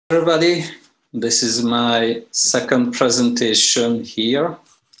Everybody, this is my second presentation here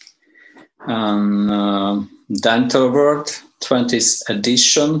on Dental World 20th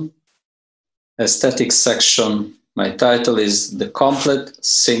edition, aesthetic section. My title is The Complete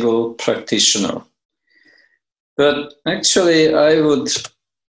Single Practitioner. But actually I would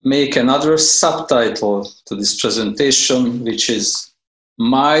make another subtitle to this presentation, which is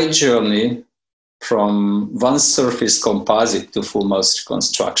my journey from one surface composite to full mouth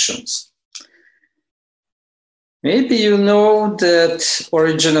reconstructions. Maybe you know that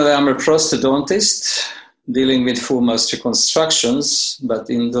originally I'm a prosthodontist dealing with full mouth reconstructions, but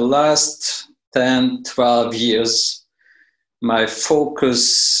in the last 10, 12 years, my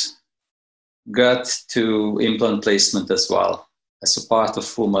focus got to implant placement as well, as a part of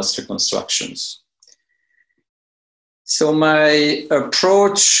full mouth reconstructions. So my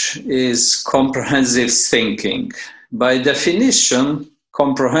approach is comprehensive thinking. By definition,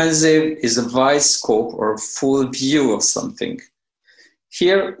 comprehensive is a wide scope or full view of something.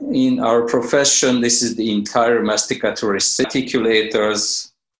 Here in our profession, this is the entire masticatory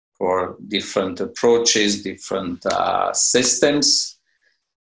articulators for different approaches, different systems.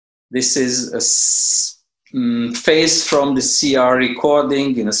 This is a phase from the CR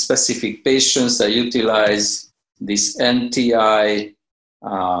recording in a specific patients that utilize this NTI,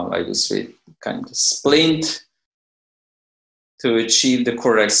 I would say, kind of splint to achieve the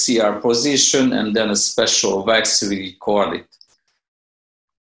correct CR position, and then a special wax to record it.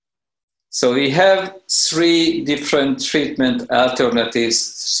 So we have three different treatment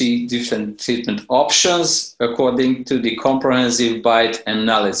alternatives, three different treatment options according to the comprehensive bite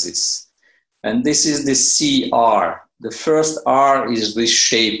analysis. And this is the CR. The first R is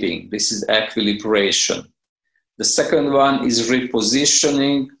reshaping. This is equilibration. The second one is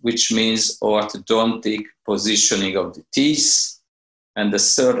repositioning, which means orthodontic positioning of the teeth. And the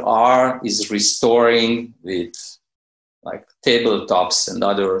third R is restoring with like tabletops and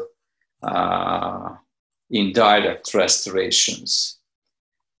other indirect restorations.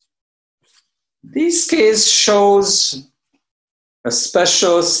 This case shows a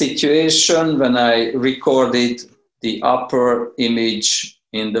special situation when I recorded the upper image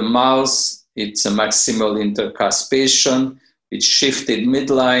in the mouth. It's a maximal intercuspation with shifted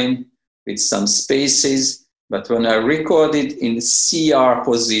midline with some spaces. But when I record it in CR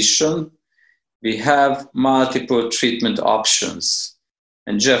position, we have multiple treatment options.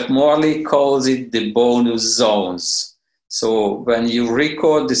 And Jeff Morley calls it the bonus zones. So when you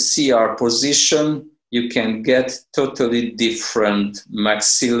record the CR position, you can get totally different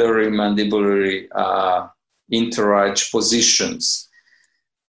maxillary mandibulary interarch positions.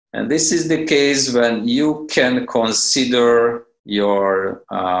 And this is the case when you can consider your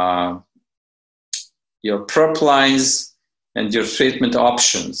prep lines and your treatment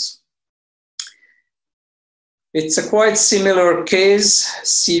options. It's a quite similar case,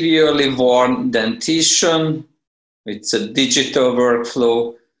 severely worn dentition. It's a digital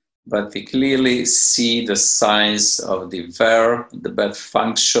workflow, but we clearly see the signs of the wear, the bad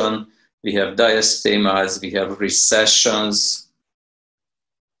function. We have diastemas, we have recessions,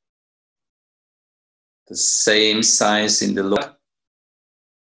 the same signs in the lower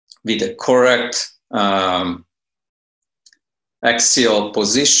with the correct axial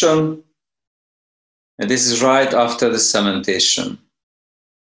position. And this is right after the cementation.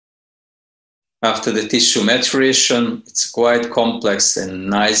 After the tissue maturation, it's quite complex and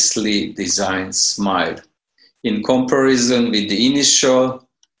nicely designed smile. In comparison with the initial,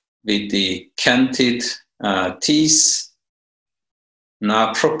 with the canted teeth,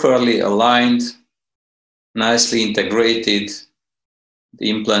 now properly aligned, nicely integrated. The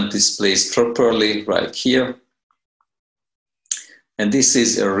implant is placed properly right here. And this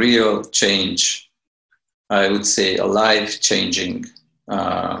is a real change. I would say a life-changing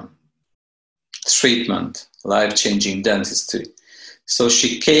treatment, life-changing dentistry. So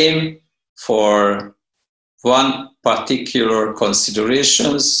she came for one particular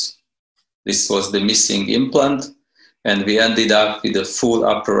considerations. This was the missing implant. And we ended up with a full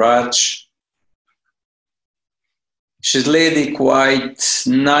upper arch. She's a lady quite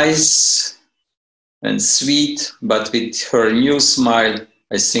nice and sweet, but with her new smile,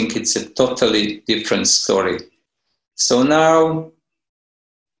 I think it's a totally different story. So now,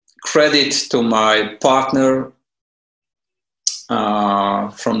 credit to my partner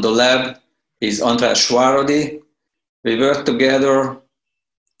from the lab is András Váradi. We work together,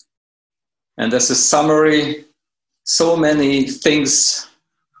 and as a summary, so many things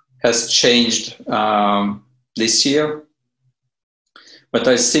has changed this year. But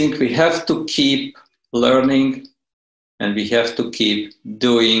I think we have to keep learning and we have to keep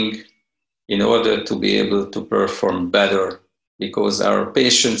doing in order to be able to perform better, because our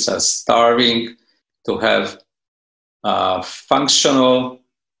patients are starving to have functional,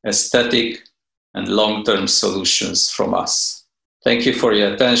 aesthetic, and long-term solutions from us. Thank you for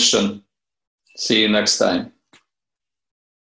your attention. See you next time.